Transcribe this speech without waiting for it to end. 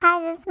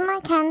is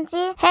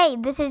Mackenzie. Hey,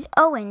 this is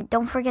Owen.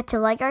 Don't forget to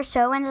like our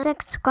show and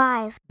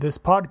subscribe. This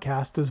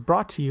podcast is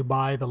brought to you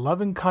by the Love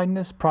and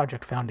Kindness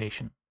Project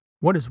Foundation.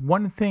 What is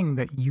one thing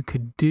that you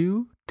could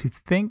do to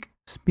think,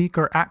 speak,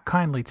 or act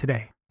kindly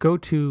today? Go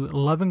to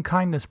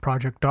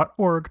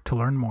loveandkindnessproject.org to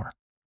learn more.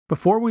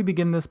 Before we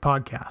begin this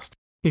podcast,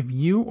 if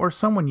you or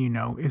someone you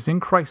know is in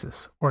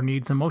crisis or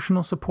needs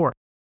emotional support,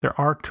 there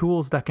are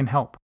tools that can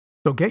help.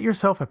 So get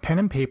yourself a pen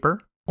and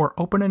paper or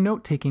open a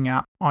note-taking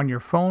app on your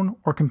phone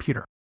or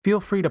computer. Feel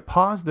free to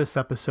pause this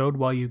episode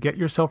while you get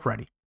yourself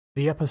ready.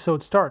 The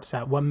episode starts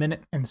at 1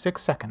 minute and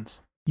 6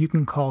 seconds. You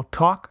can call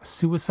Talk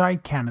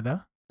Suicide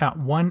Canada at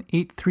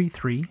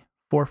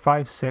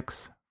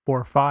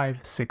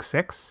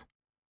 1-833-456-4566.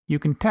 You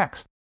can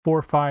text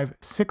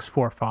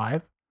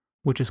 45645,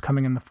 which is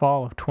coming in the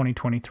fall of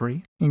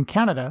 2023. In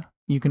Canada,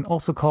 you can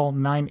also call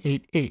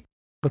 988,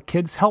 the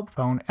Kids Help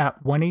Phone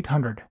at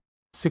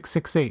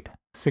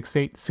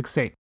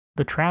 1-800-668-6868.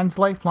 The Trans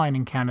Lifeline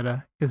in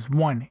Canada is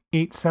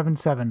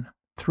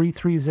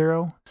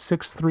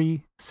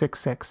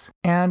 1-877-330-6366.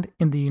 And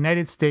in the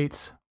United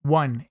States,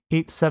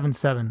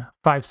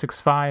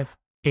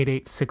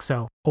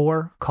 1-877-565-8860,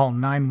 or call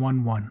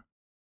 911.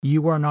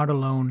 You are not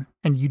alone,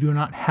 and you do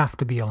not have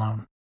to be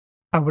alone.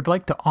 I would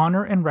like to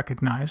honor and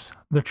recognize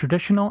the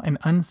traditional and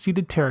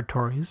unceded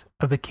territories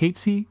of the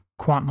Katzie,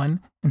 Kwantlen,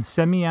 and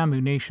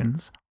Semiahmoo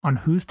nations on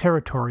whose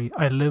territory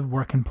I live,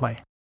 work, and play.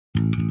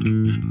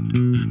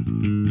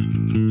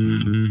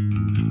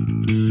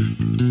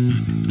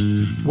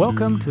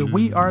 Welcome to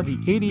We Are the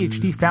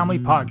ADHD Family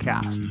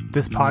Podcast.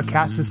 This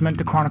podcast is meant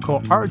to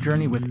chronicle our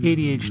journey with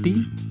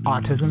ADHD,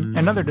 autism,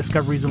 and other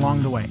discoveries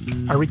along the way.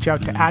 I reach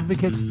out to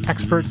advocates,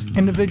 experts,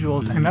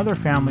 individuals, and other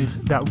families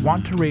that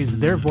want to raise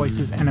their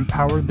voices and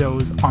empower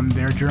those on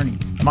their journey.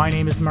 My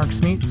name is Mark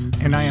Smeets,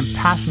 and I am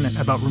passionate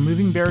about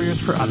removing barriers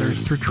for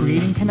others through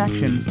creating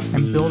connections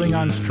and building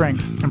on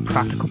strengths and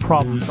practical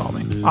problem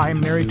solving. I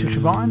am married to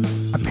Siobhan,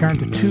 a parent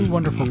to 2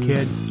 wonderful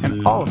kids,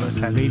 and all of us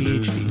have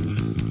ADHD.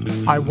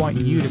 I want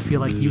you to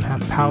feel like you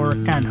have power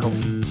and hope.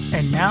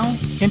 And now,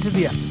 into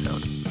the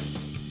episode.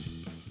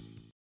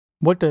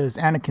 What does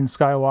Anakin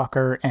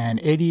Skywalker and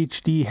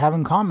ADHD have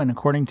in common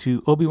according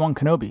to Obi-Wan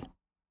Kenobi?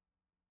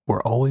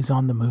 We're always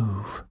on the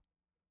move.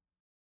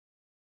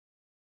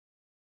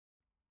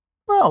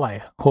 Well,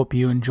 I hope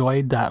you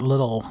enjoyed that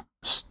little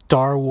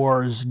Star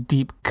Wars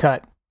deep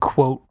cut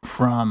quote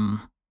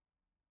from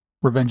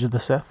Revenge of the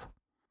Sith.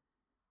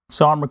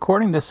 So I'm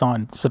recording this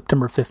on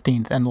September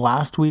 15th, and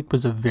last week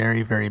was a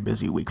very, very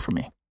busy week for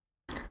me.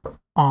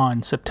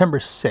 On September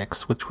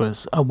 6th, which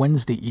was a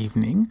Wednesday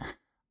evening,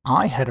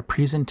 I had a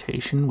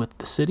presentation with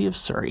the City of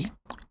Surrey,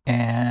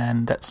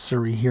 and that's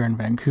Surrey here in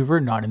Vancouver,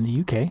 not in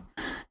the UK.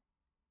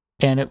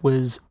 And it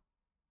was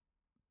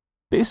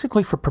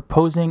basically for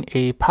proposing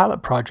a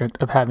pilot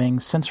project of having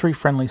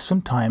sensory-friendly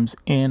swim times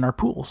in our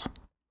pools.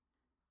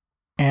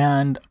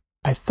 And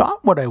I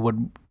thought what I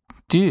would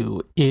do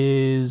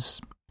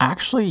is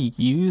actually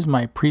use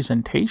my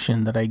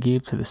presentation that I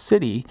gave to the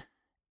city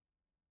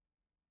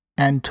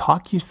and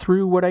talk you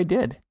through what I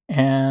did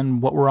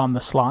and what were on the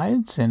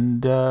slides.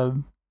 And,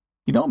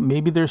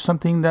 maybe there's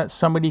something that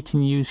somebody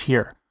can use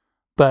here.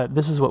 But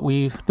this is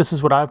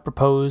what I've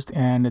proposed,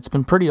 and it's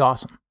been pretty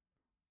awesome.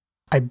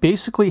 I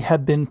basically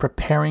have been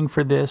preparing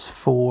for this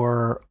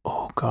for,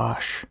 I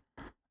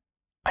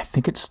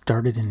think it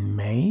started in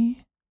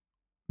May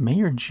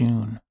or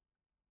June,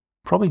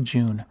 probably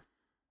June.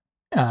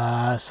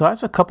 So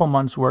that's a couple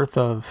months worth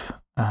of,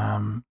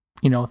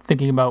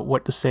 thinking about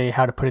what to say,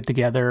 how to put it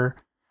together.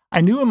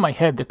 I knew in my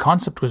head the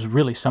concept was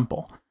really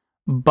simple,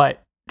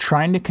 but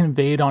trying to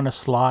convey it on a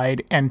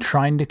slide and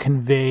trying to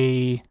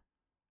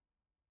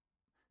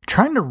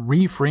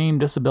reframe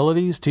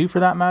disabilities too, for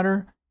that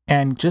matter,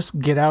 and just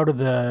get out of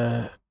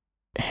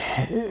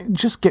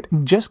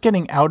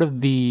getting out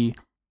of the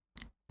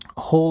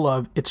whole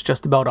of it's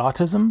just about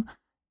autism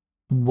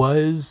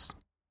was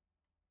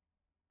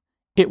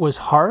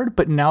hard,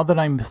 but now that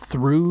I'm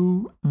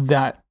through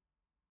that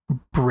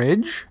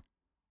bridge,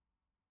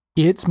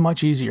 it's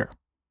much easier.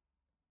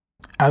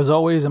 As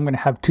always, I'm going to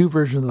have 2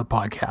 versions of the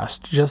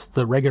podcast, just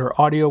the regular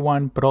audio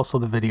one, but also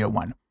the video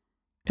one.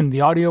 In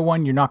the audio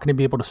one, you're not going to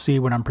be able to see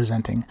what I'm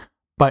presenting.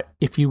 But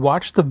if you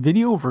watch the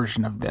video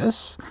version of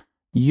this,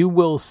 you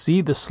will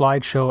see the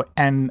slideshow,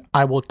 and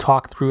I will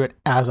talk through it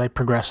as I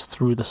progress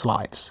through the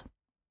slides.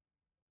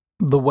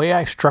 The way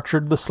I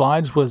structured the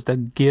slides was to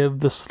give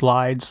the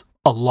slides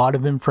a lot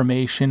of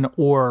information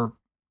or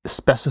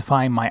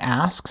specifying my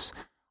asks.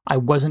 I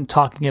was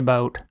talking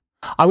about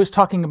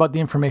the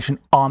information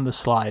on the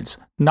slides,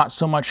 not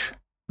so much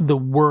the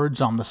words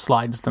on the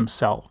slides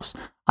themselves.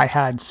 I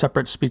had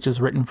separate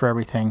speeches written for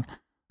everything.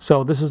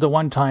 So this is the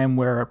one time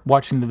where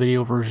watching the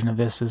video version of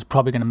this is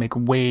probably going to make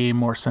way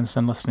more sense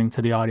than listening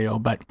to the audio,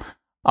 but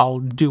I'll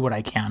do what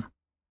I can.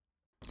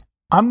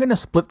 I'm going to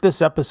split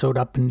this episode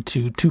up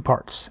into 2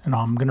 parts, and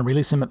I'm going to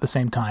release them at the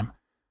same time.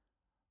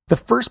 The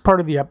first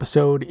part of the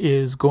episode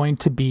is going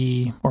to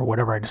be, or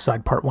whatever I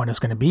decide part 1 is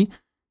going to be,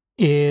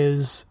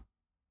 is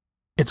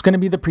it's going to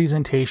be the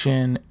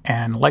presentation.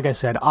 And like I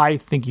said, I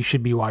think you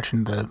should be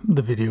watching the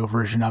video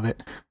version of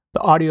it.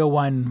 The audio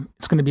one,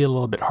 it's going to be a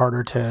little bit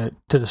harder to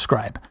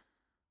describe.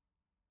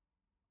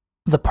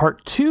 The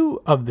part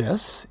 2 of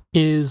this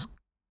is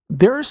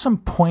there are some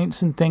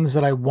points and things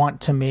that I want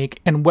to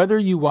make. And whether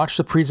you watch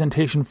the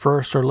presentation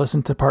first or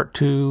listen to part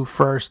 2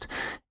 first,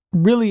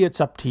 really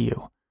it's up to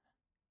you.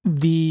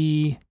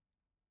 There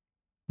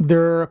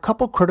are a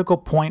couple critical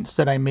points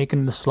that I make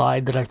in the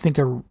slide that I think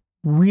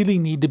really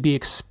need to be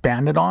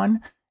expanded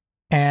on,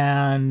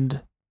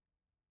 and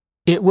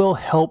it will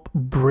help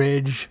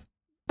bridge,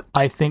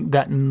 I think,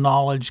 that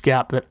knowledge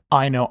gap that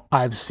I know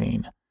I've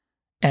seen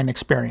and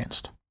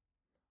experienced.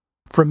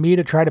 For me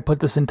to try to put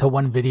this into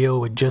one video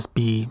would just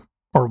be,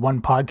 or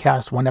one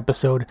podcast, one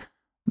episode,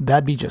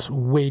 that'd be just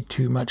way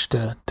too much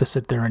to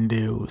sit there and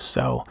do.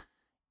 So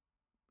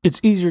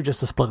it's easier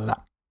just to split it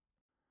up.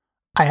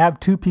 I have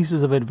 2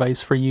 pieces of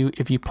advice for you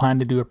if you plan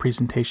to do a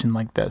presentation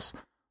like this.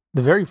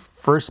 The very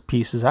first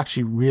piece is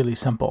actually really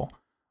simple.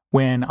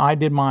 When I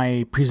did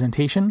my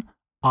presentation,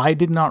 I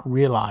did not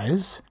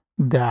realize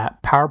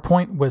that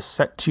PowerPoint was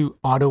set to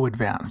auto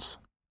advance.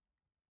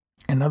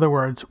 In other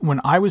words, when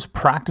I was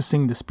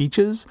practicing the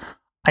speeches,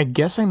 I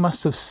guess I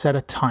must have set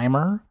a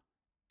timer,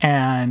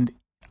 and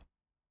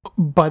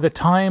by the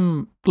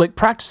time, like,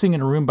 practicing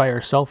in a room by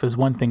yourself is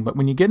one thing, but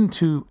when you get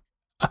into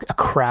a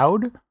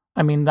crowd,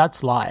 I mean,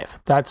 that's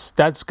live. That's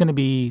going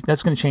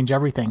to change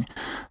everything.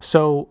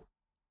 So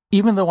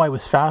even though I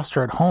was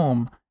faster at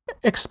home,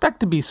 expect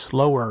to be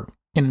slower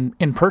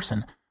in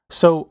person.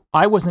 So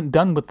I wasn't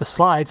done with the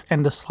slides,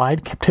 and the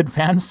slide kept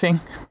advancing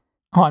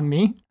on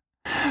me.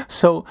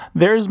 So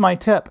there's my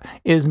tip,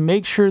 is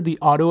make sure the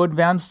auto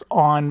advance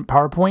on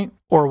PowerPoint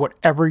or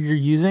whatever you're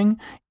using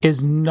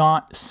is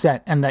not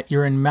set, and that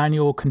you're in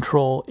manual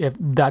control if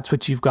that's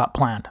what you've got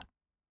planned.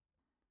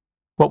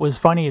 What was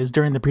funny is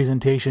during the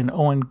presentation,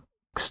 Owen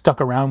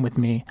stuck around with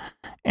me,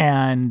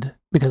 and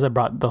because I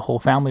brought the whole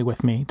family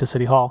with me to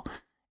City Hall,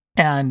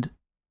 and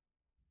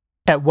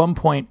at one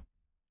point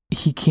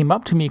he came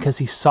up to me because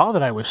he saw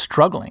that I was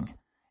struggling,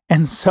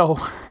 and so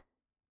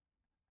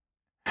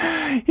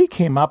he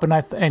came up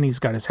and he's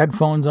got his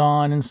headphones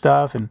on and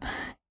stuff, and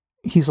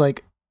he's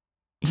like,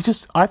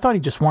 I thought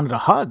he just wanted a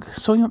hug,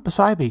 so he went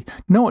beside me.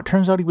 No, it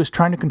turns out he was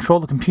trying to control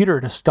the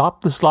computer to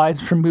stop the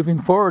slides from moving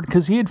forward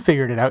because he had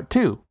figured it out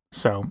too.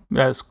 So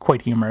that's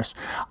quite humorous.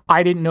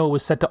 I didn't know it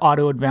was set to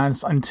auto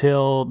advance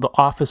until the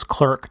office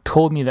clerk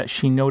told me that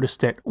she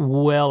noticed it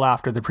well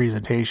after the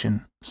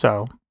presentation.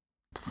 So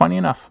it's funny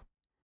enough.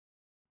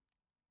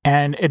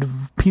 And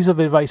piece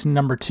of advice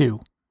number 2.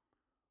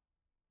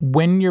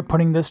 When you're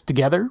putting this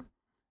together,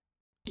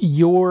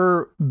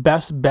 your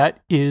best bet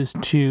is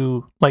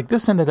to, like,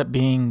 this ended up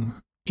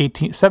being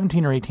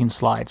 17 or 18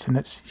 slides, and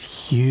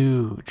it's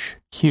huge,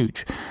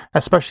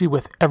 especially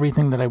with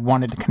everything that I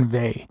wanted to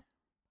convey.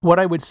 What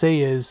I would say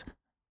is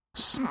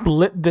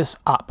split this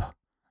up.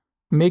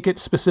 Make it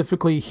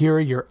specifically, here are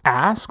your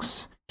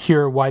asks,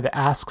 here are why the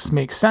asks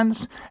make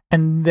sense,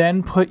 and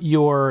then put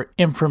your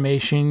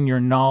information, your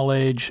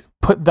knowledge,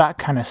 put that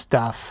kind of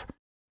stuff.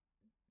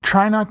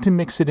 Try not to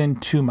mix it in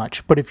too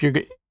much, but if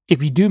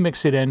you do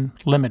mix it in,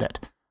 limit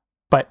it.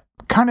 But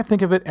kind of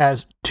think of it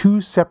as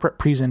 2 separate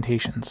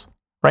presentations,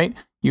 right?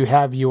 You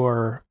have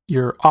your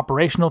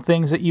operational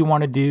things that you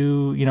want to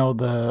do,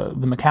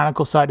 the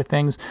mechanical side of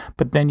things,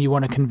 but then you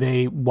want to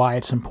convey why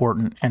it's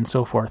important and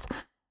so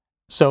forth.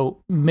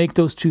 So make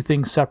those 2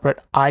 things separate.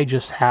 I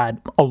just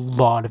had a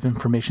lot of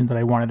information that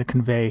I wanted to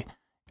convey,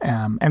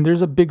 and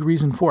there's a big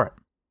reason for it.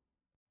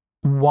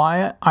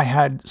 Why I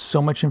had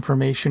so much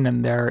information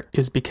in there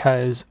is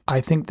because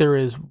I think there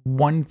is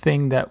one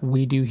thing that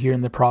we do here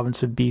in the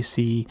province of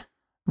BC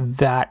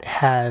that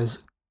has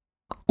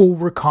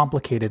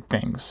overcomplicated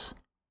things,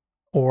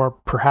 or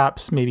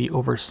perhaps maybe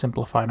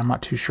oversimplified. I'm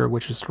not too sure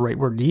which is the right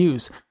word to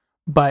use,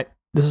 but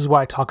this is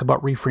why I talk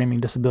about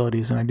reframing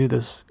disabilities, and I do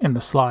this in the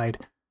slide.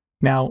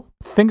 Now,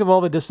 think of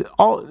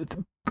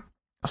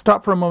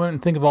stop for a moment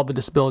and think of all the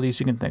disabilities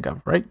you can think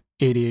of, right?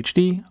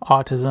 ADHD,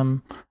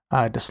 autism,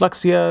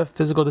 dyslexia,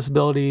 physical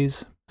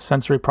disabilities,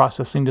 sensory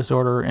processing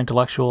disorder,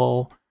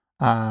 intellectual,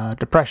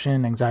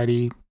 depression,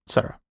 anxiety,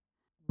 etc.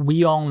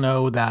 We all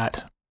know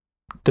that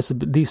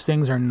these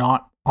things are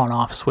not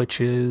on-off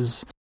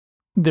switches.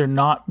 They're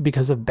not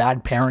because of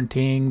bad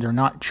parenting. They're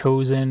not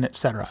chosen,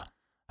 etc.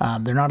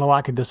 They're not a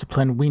lack of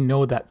discipline. We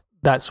know that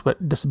that's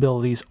what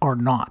disabilities are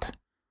not.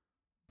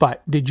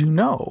 But did you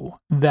know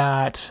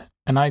that,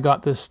 and I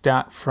got this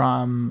stat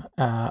from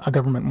a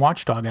government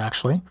watchdog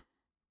actually,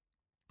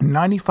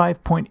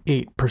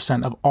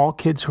 95.8% of all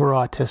kids who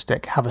are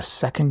autistic have a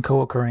second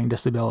co-occurring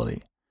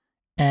disability.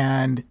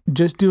 And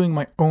just doing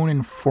my own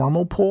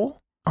informal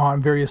poll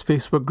on various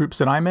Facebook groups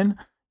that I'm in,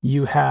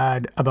 you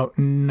had about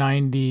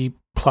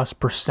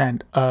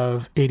 90+%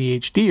 of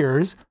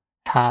ADHDers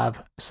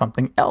have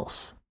something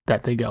else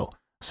that they go.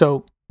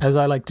 So, as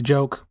I like to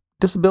joke,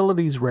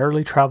 disabilities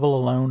rarely travel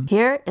alone.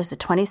 Here is a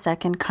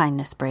 20-second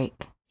kindness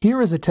break.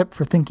 Here is a tip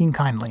for thinking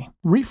kindly.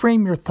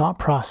 Reframe your thought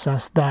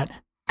process that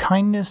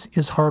kindness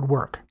is hard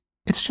work.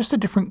 It's just a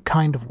different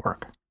kind of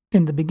work.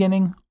 In the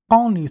beginning,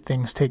 all new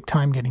things take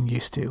time getting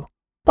used to,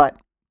 but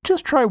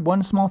just try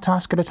one small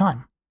task at a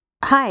time.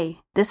 Hi,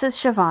 this is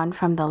Siobhan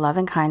from the Love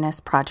and Kindness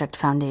Project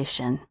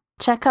Foundation.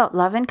 Check out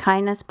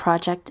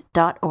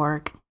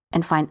loveandkindnessproject.org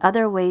and find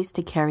other ways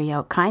to carry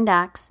out kind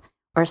acts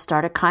or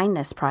start a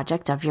kindness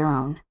project of your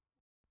own.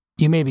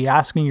 You may be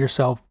asking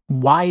yourself,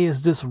 why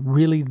is this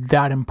really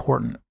that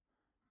important?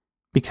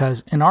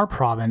 Because in our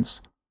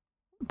province,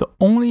 the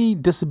only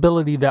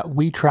disability that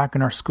we track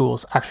in our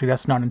schools, actually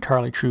that's not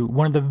entirely true,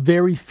 one of the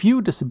very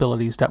few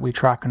disabilities that we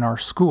track in our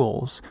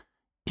schools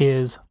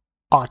is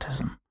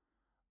autism.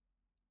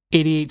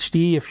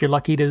 ADHD, if you're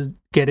lucky to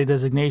get a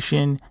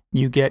designation,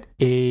 you get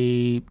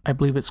I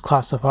believe it's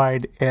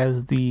classified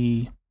as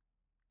the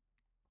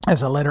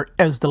letter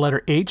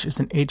H,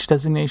 is an H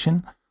designation,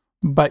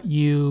 but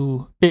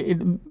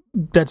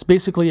that's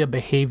basically a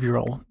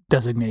behavioral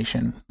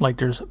designation, like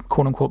there's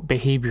quote unquote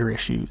behavior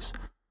issues,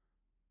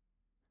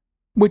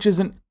 which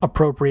isn't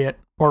appropriate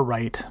or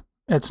right.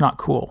 It's not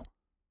cool.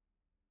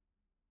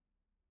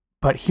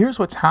 But here's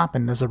what's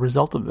happened as a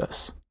result of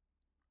this.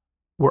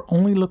 We're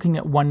only looking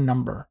at one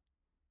number.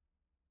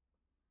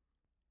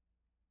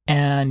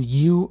 And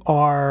you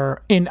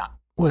are it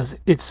was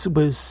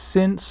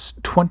since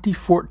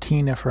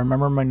 2014, if I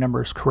remember my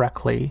numbers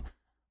correctly,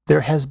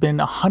 there has been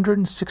a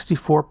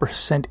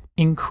 164%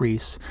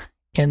 increase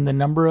in the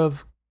number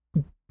of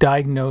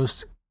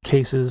diagnosed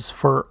cases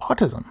for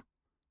autism.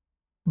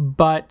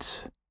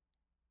 But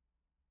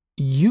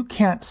you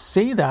can't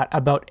say that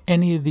about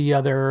any of the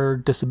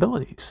other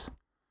disabilities.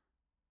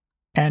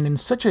 And in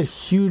such a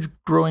huge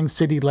growing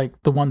city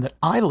like the one that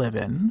I live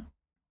in,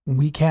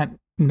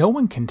 no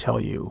one can tell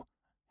you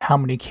how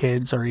many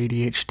kids are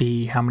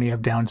ADHD, how many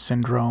have Down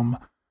syndrome.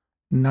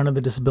 None of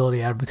the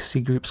disability advocacy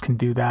groups can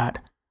do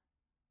that.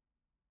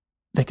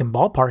 They can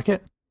ballpark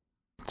it.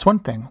 It's one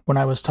thing. When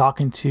I was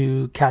talking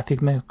to Kathy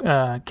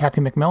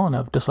McMillan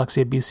of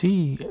Dyslexia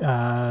BC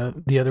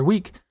the other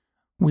week,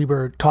 we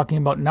were talking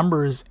about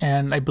numbers,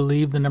 and I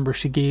believe the number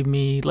she gave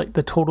me, like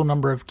the total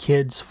number of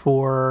kids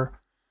for,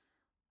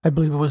 I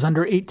believe it was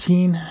under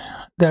 18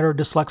 that are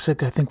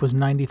dyslexic, I think was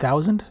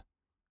 90,000.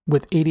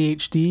 With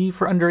ADHD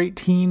for under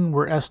 18,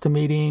 we're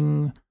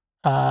estimating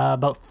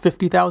about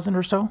 50,000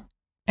 or so.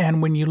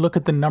 And when you look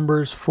at the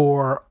numbers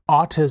for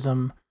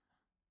autism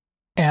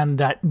and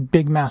that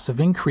big massive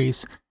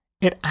increase,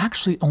 it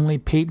actually only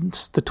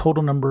paints the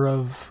total number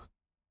of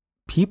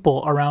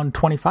people around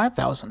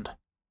 25,000,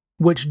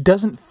 which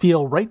doesn't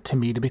feel right to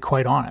me, to be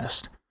quite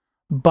honest.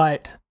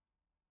 But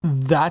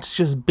that's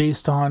just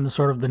based on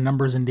sort of the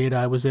numbers and data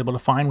I was able to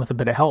find with a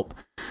bit of help.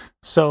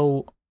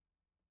 So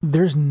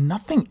there's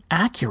nothing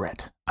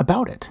accurate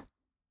about it.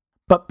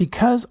 But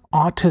because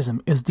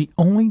autism is the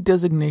only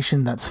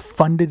designation that's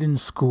funded in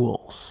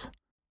schools,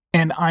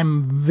 and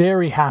I'm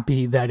very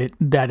happy that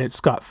it's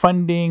got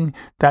funding,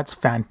 that's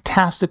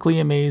fantastically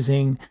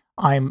amazing.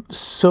 I'm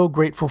so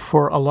grateful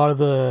for a lot of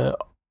the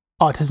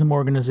autism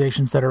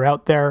organizations that are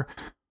out there.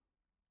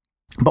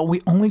 But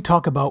we only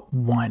talk about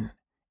one,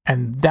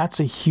 and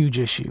that's a huge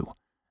issue.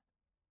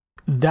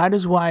 That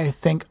is why I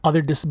think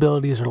other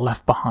disabilities are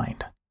left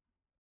behind.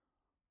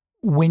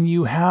 When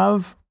you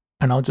have,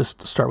 and I'll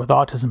just start with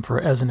autism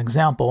as an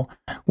example,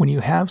 when you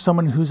have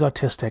someone who's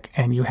autistic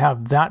and you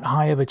have that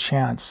high of a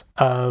chance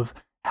of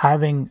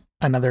having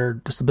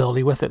another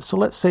disability with it. So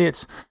let's say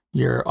it's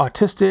you're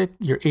autistic,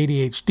 you're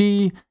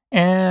ADHD,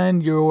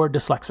 and you're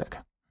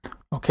dyslexic.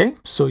 Okay,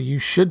 so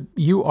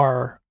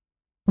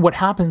what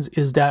happens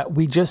is that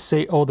we just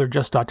say, oh, they're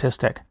just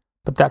autistic,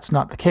 but that's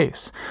not the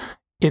case.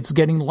 It's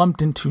getting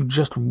lumped into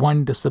just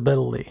one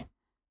disability.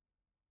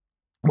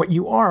 What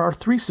you are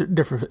three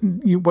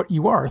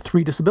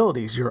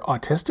disabilities. You're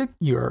autistic,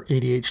 you're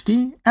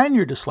ADHD, and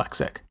you're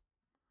dyslexic.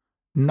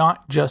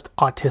 Not just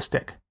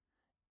autistic.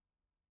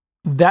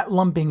 That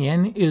lumping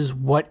in is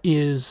what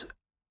is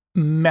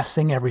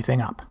messing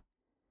everything up.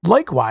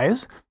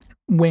 Likewise,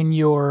 when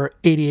you're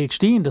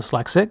ADHD and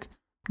dyslexic,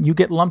 you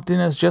get lumped in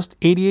as just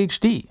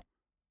ADHD.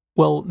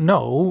 Well,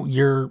 no,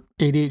 you're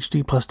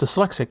ADHD plus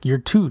dyslexic. You're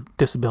two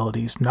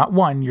disabilities, not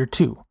one, you're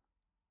two.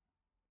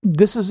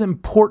 This is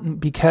important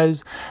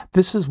because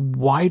this has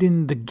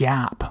widened the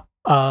gap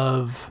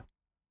and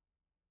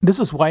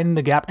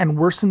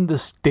worsened the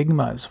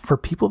stigmas for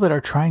people that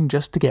are trying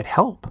just to get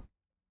help.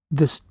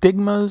 The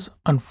stigmas,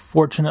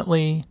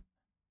 unfortunately,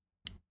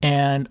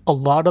 and a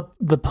lot of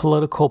the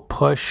political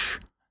push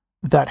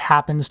that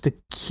happens to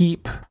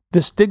keep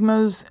the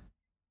stigmas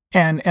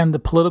and the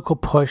political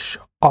push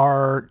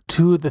are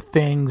two of the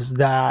things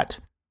that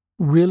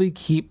really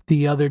keep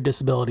the other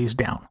disabilities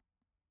down.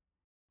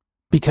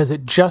 Because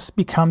it just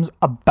becomes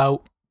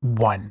about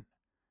one.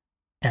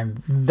 And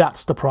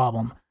that's the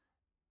problem.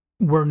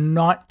 We're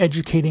not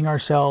educating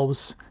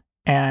ourselves,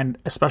 and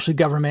especially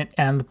government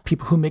and the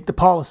people who make the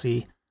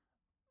policy,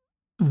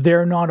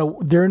 they're not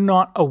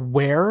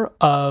aware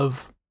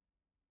of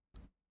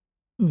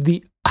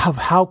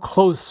how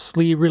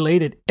closely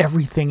related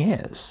everything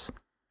is.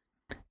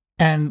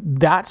 And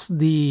that's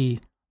the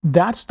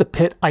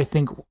pit I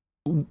think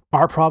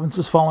our province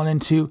has fallen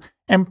into,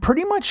 and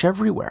pretty much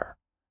everywhere.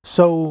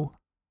 So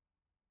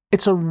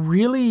it's a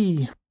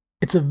very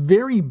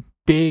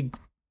big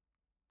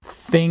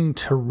thing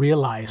to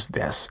realize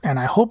this, and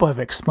I hope I've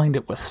explained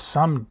it with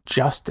some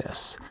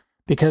justice,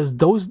 because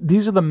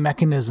these are the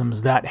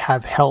mechanisms that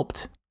have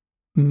helped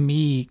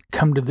me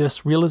come to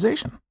this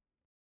realization.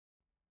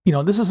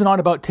 This is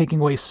not about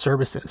taking away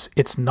services.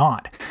 It's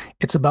not.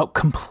 It's about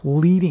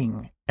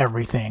completing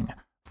everything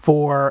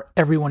for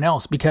everyone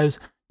else, because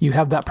you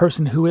have that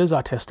person who is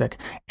autistic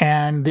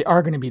and they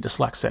are going to be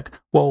dyslexic.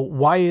 Well,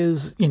 why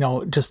is,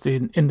 just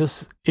in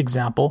this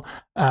example,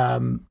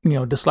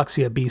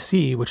 Dyslexia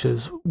BC, which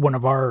is one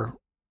of our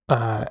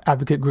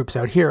advocate groups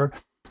out here,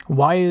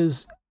 why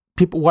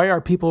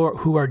are people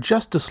who are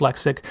just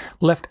dyslexic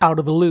left out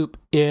of the loop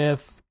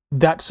if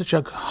that's such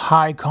a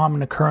high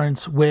common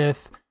occurrence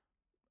with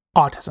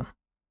autism?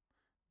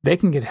 They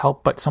can get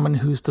help, but someone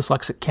who's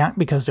dyslexic can't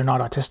because they're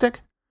not autistic.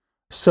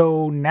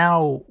 So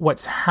now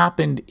what's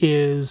happened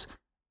is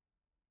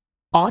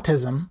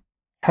autism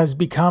has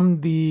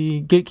become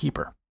the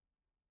gatekeeper.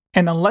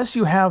 And unless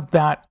you have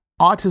that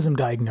autism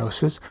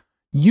diagnosis,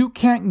 you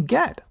can't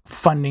get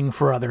funding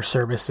for other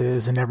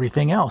services and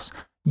everything else.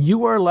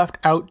 You are left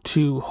out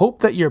to hope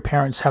that your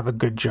parents have a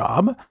good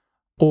job,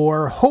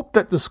 or hope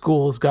that the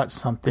school's got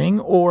something,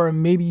 or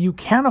maybe you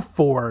can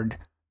afford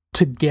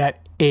to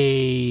get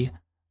a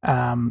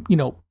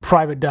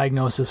private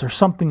diagnosis or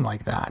something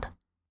like that.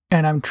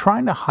 And I'm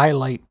trying to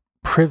highlight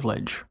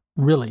privilege,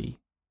 really.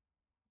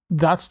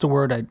 That's the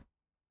word I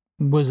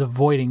was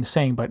avoiding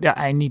saying, but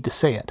I need to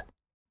say it.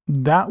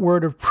 That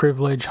word of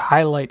privilege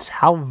highlights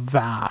how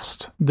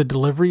vast the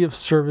delivery of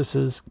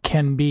services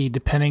can be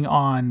depending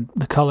on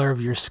the color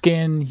of your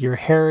skin, your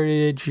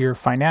heritage, your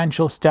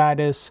financial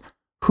status,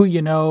 who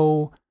you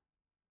know.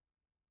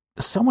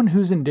 Someone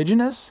who's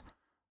Indigenous,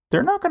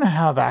 they're not going to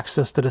have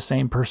access to the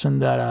same person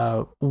that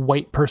a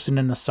white person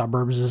in the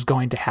suburbs is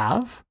going to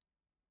have.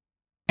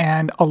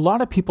 And a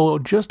lot of people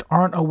just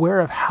aren't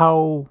aware of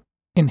how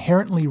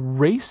inherently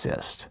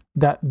racist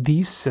that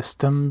these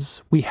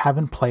systems we have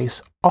in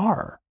place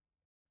are.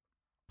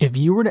 If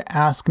you were to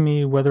ask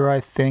me whether I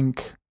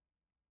think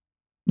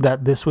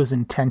that this was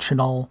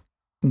intentional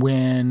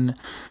and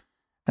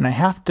I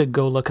have to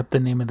go look up the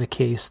name of the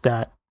case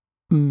that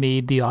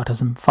made the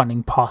autism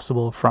funding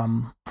possible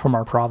from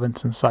our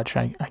province and such.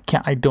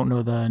 I don't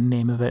know the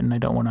name of it, and I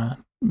don't want to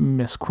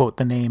misquote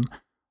the name.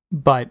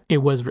 But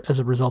it was as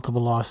a result of a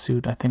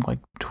lawsuit, I think like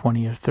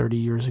 20 or 30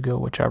 years ago,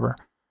 whichever.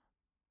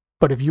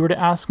 But if you were to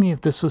ask me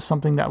if this was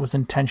something that was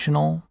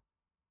intentionally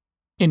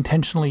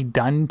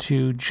done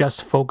to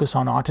just focus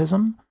on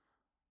autism,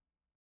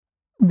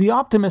 the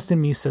optimist in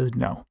me says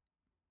no.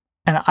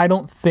 And I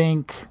don't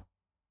think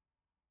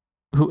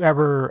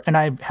and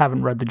I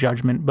haven't read the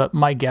judgment, but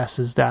my guess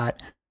is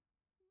that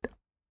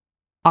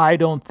I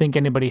don't think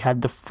anybody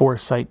had the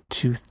foresight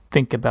to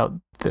think about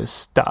this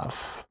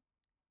stuff.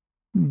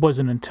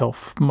 Wasn't until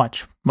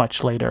much,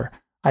 much later.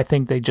 I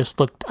think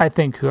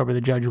whoever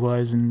the judge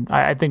was, and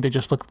I think they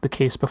just looked at the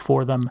case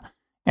before them,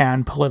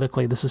 and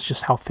politically, this is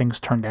just how things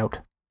turned out.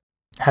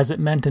 Has it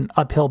meant an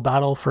uphill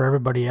battle for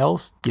everybody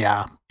else?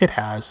 Yeah, it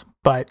has.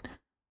 But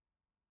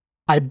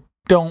I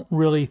don't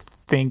really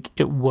think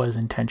it was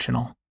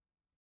intentional.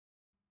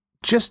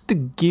 Just to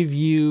give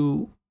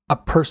you a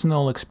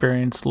personal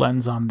experience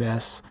lens on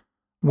this,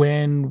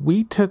 when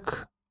we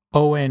took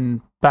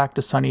Owen back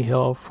to Sunny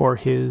Hill for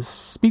his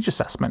speech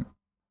assessment,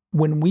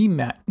 when we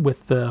met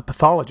with the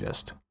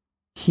pathologist,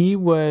 he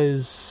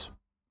was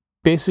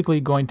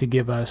basically going to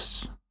give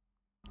us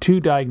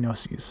two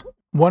diagnoses.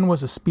 One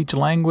was a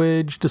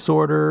speech-language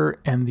disorder,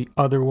 and the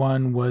other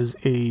one was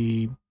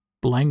a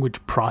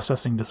language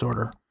processing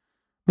disorder.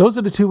 Those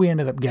are the two we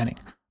ended up getting.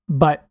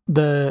 But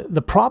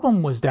the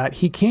problem was that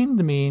he came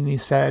to me and he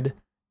said,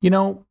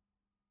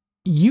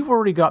 you've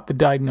already got the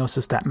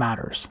diagnosis that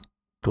matters.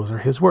 Those are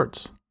his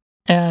words.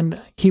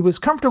 And he was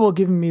comfortable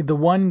giving me the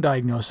one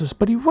diagnosis,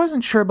 but he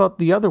wasn't sure about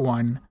the other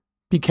one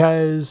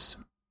because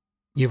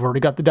you've already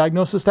got the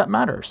diagnosis that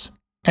matters,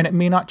 and it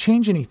may not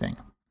change anything.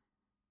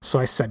 So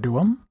I said to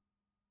him,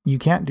 you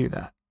can't do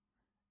that.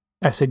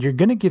 I said, you're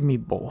going to give me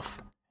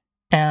both.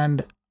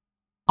 And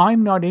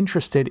I'm not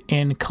interested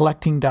in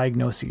collecting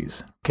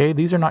diagnoses. Okay,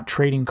 these are not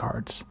trading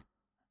cards.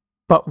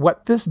 But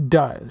what this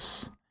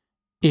does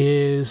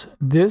is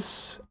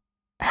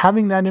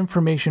having that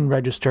information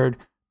registered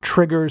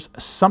triggers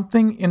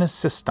something in a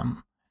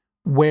system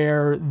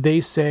where they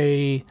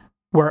say,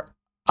 where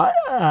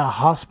a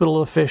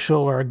hospital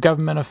official or a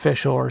government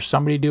official or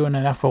somebody doing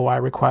an FOI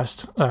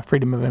request,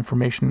 Freedom of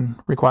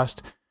Information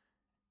request,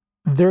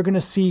 they're going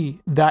to see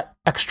that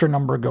extra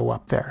number go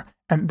up there.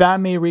 And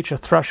that may reach a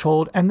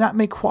threshold, and that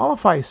may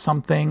qualify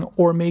something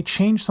or may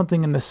change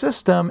something in the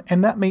system,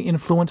 and that may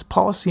influence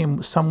policy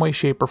in some way,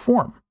 shape, or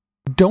form.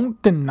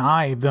 Don't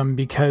deny them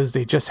because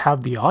they just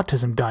have the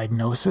autism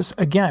diagnosis.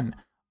 Again,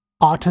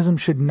 autism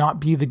should not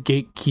be the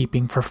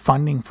gatekeeping for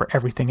funding for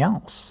everything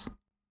else.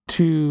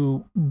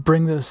 To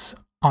bring this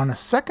on a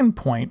second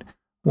point,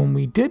 when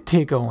we did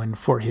take Owen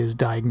for his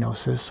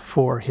diagnosis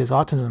for his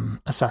autism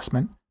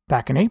assessment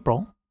back in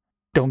April,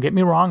 don't get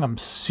me wrong, I'm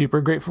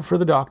super grateful for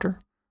the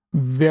doctor,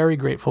 very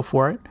grateful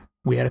for it.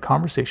 We had a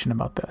conversation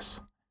about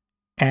this.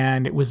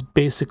 And it was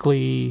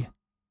basically,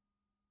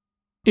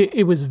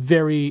 it was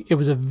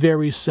a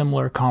very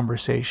similar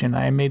conversation.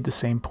 I made the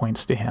same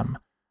points to him.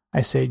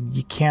 I said,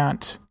 you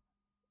can't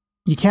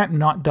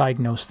not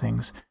diagnose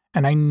things.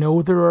 And I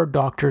know there are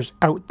doctors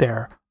out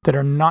there that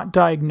are not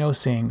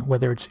diagnosing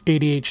whether it's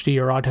ADHD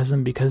or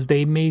autism because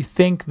they may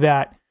think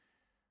that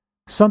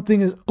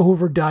something is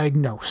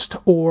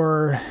overdiagnosed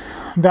or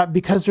that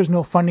because there's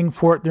no funding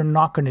for it, they're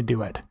not going to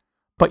do it.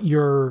 But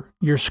you're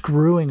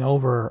screwing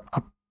over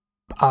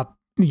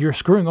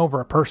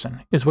a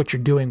person is what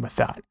you're doing with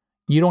that.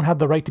 You don't have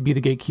the right to be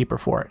the gatekeeper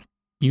for it.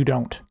 You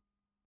don't.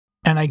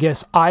 And I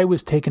guess I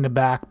was taken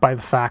aback by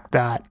the fact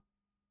that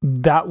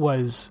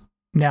was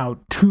now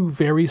two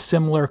very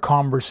similar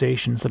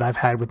conversations that I've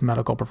had with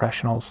medical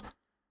professionals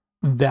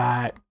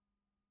that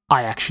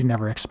I actually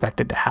never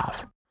expected to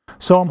have.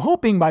 So I'm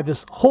hoping by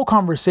this whole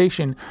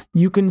conversation,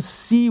 you can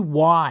see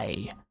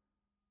why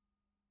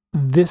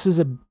this is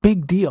a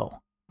big deal.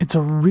 It's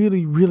a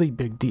really, really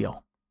big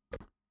deal.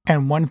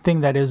 And one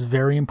thing that is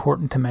very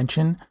important to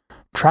mention,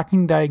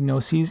 tracking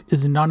diagnoses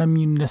is not a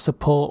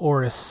municipal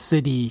or a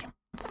city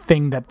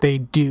thing that they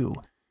do.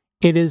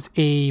 It is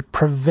a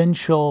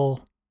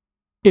provincial,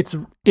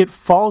 it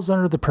falls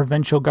under the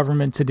provincial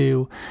government to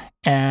do,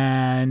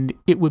 and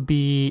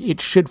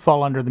it should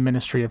fall under the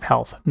Ministry of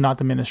Health, not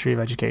the Ministry of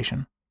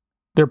Education.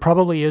 There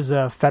probably is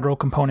a federal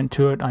component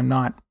to it. I'm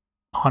not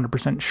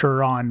 100%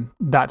 sure on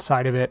that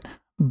side of it,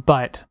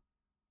 but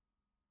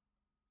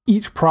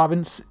each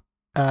province,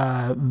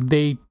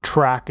 they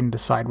track and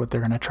decide what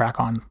they're going to track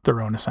on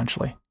their own,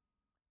 essentially.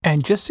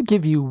 And just to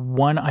give you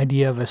one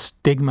idea of a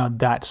stigma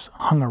that's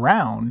hung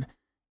around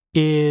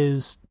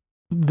is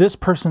this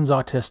person's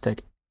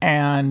autistic,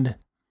 and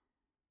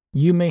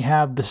you may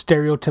have the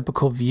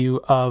stereotypical view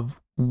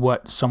of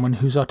what someone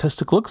who's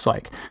autistic looks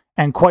like.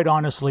 And quite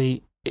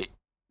honestly,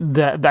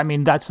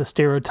 that's a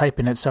stereotype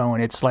in its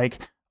own. It's like,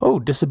 oh,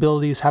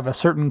 disabilities have a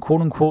certain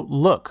quote unquote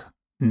look.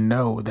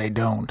 No, they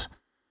don't.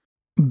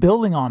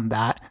 Building on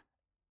that,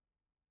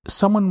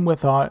 someone who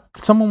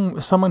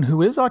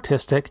is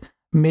autistic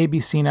may be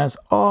seen as,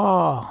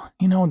 oh,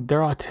 they're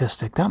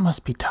autistic. That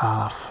must be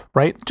tough,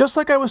 right? Just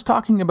like I was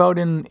talking about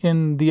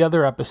in the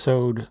other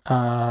episode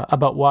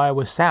about why I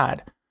was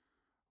sad,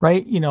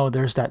 right?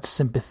 There's that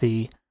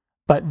sympathy,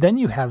 but then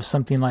you have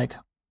something like,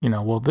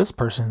 well, this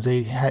person's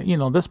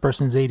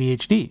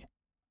ADHD.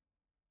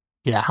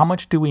 Yeah, how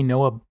much do we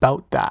know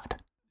about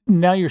that?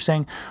 Now you're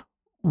saying,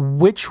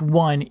 which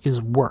one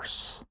is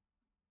worse?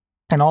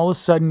 And all of a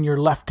sudden you're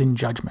left in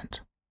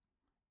judgment.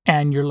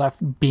 And you're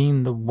left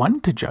being the one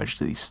to judge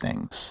these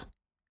things.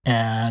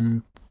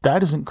 And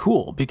that isn't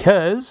cool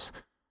because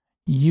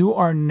you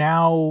are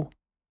now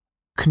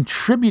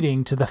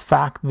contributing to the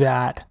fact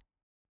that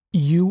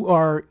you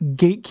are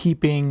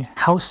gatekeeping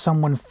how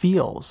someone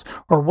feels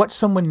or what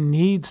someone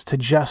needs to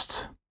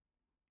just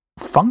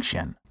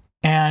function.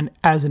 And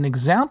as an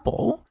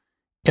example,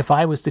 if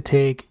I was to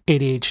take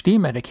ADHD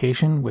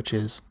medication, which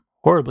is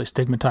horribly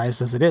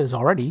stigmatized as it is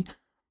already,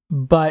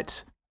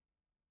 but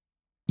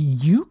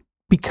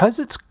because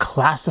it's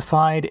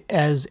classified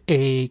as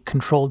a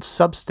controlled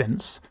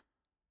substance,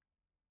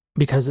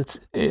 because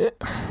it's an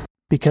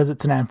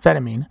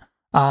amphetamine,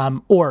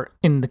 or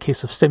in the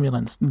case of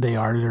stimulants,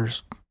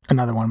 there's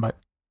another one, but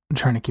I'm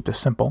trying to keep this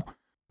simple.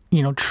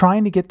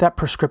 Trying to get that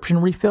prescription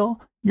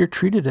refill, you're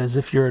treated as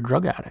if you're a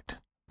drug addict,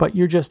 but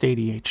you're just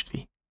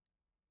ADHD.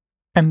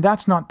 And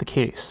that's not the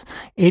case.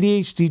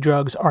 ADHD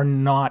drugs are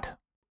not,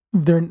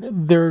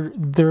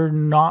 they're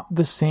not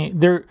the same.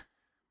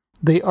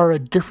 They are a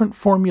different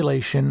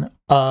formulation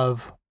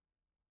of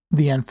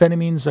the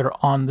amphetamines that are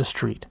on the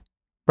street,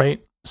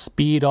 right?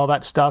 Speed, all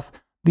that stuff.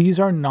 These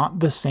are not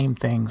the same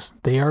things.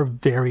 They are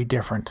very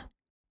different.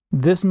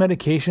 This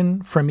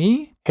medication, for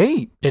me,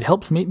 hey, it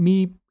helps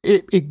me,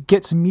 it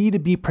gets me to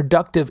be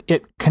productive.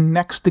 It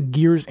connects the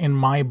gears in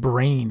my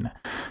brain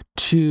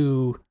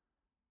to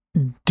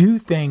do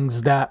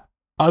things that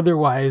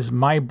otherwise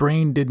my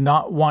brain did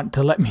not want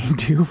to let me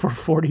do for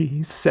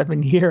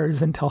 47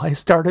 years until I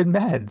started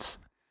meds.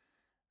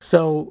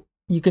 So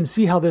you can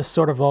see how this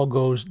sort of all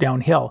goes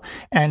downhill.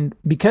 And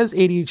because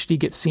ADHD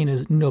gets seen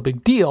as no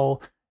big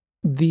deal,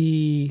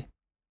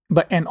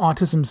 and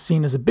autism's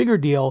seen as a bigger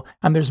deal,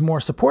 and there's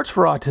more supports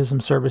for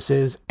autism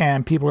services,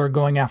 and people are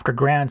going after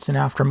grants and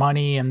after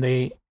money, and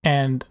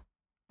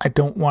I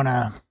don't want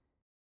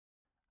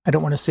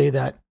to say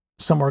that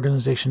some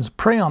organizations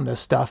prey on this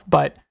stuff,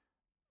 but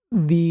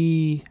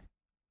the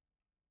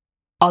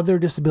other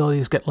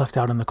disabilities get left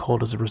out in the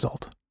cold as a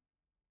result.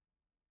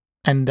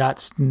 And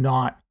that's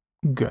not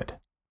good.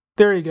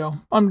 There you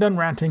go. I'm done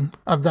ranting.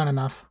 I've done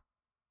enough.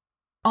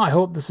 I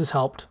hope this has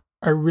helped.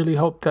 I really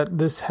hope that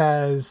this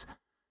has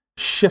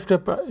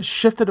shifted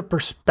a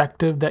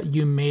perspective that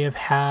you may have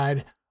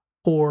had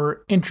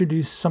or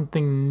introduced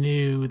something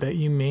new that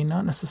you may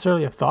not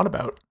necessarily have thought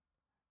about.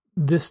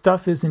 This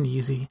stuff isn't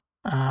easy.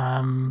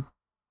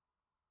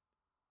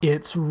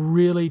 It's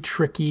really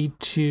tricky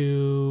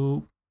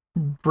to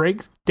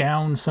break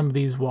down some of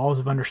these walls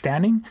of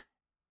understanding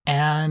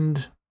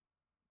and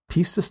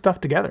piece this stuff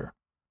together.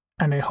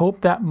 And I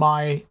hope that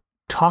my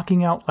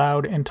talking out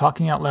loud and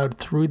talking out loud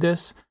through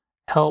this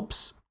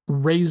helps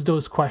raise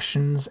those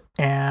questions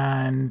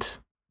and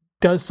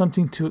does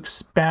something to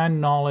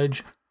expand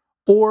knowledge.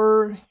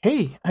 Or,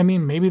 hey,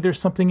 maybe there's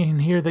something in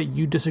here that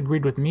you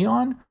disagreed with me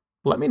on.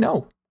 Let me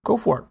know. Go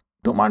for it.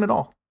 Don't mind at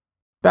all.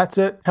 That's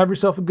it. Have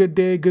yourself a good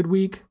day, good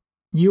week.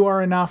 You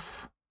are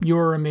enough. You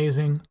are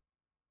amazing.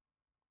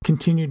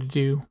 Continue to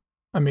do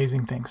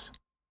amazing things.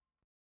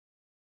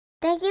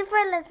 Thank you for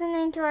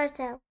listening to our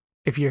show.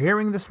 If you're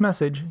hearing this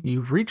message,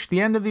 you've reached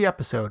the end of the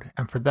episode,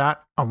 and for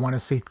that, I want to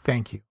say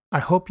thank you. I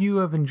hope you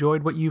have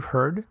enjoyed what you've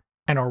heard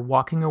and are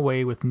walking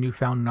away with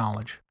newfound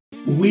knowledge.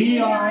 We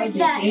are the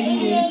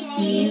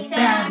ADHD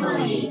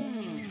family.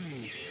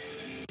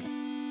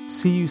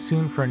 See you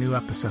soon for a new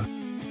episode.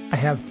 I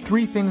have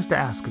 3 things to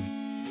ask of you.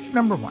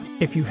 Number 1,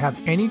 if you have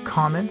any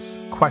comments,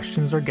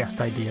 questions, or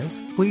guest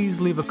ideas, please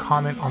leave a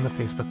comment on the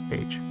Facebook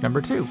page. Number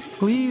 2,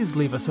 please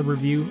leave us a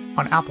review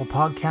on Apple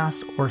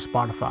Podcasts or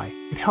Spotify.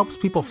 It helps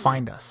people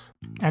find us.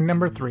 And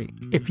number 3,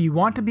 if you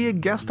want to be a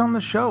guest on the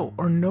show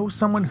or know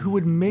someone who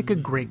would make a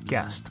great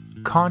guest,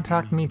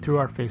 contact me through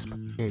our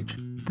Facebook page.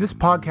 This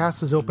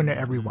podcast is open to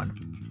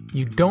everyone.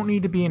 You don't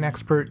need to be an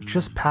expert,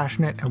 just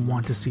passionate and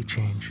want to see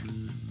change.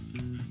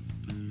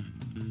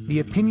 The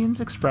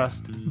opinions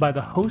expressed by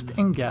the host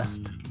and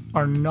guest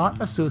are not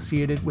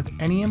associated with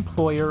any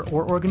employer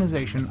or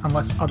organization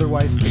unless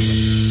otherwise stated.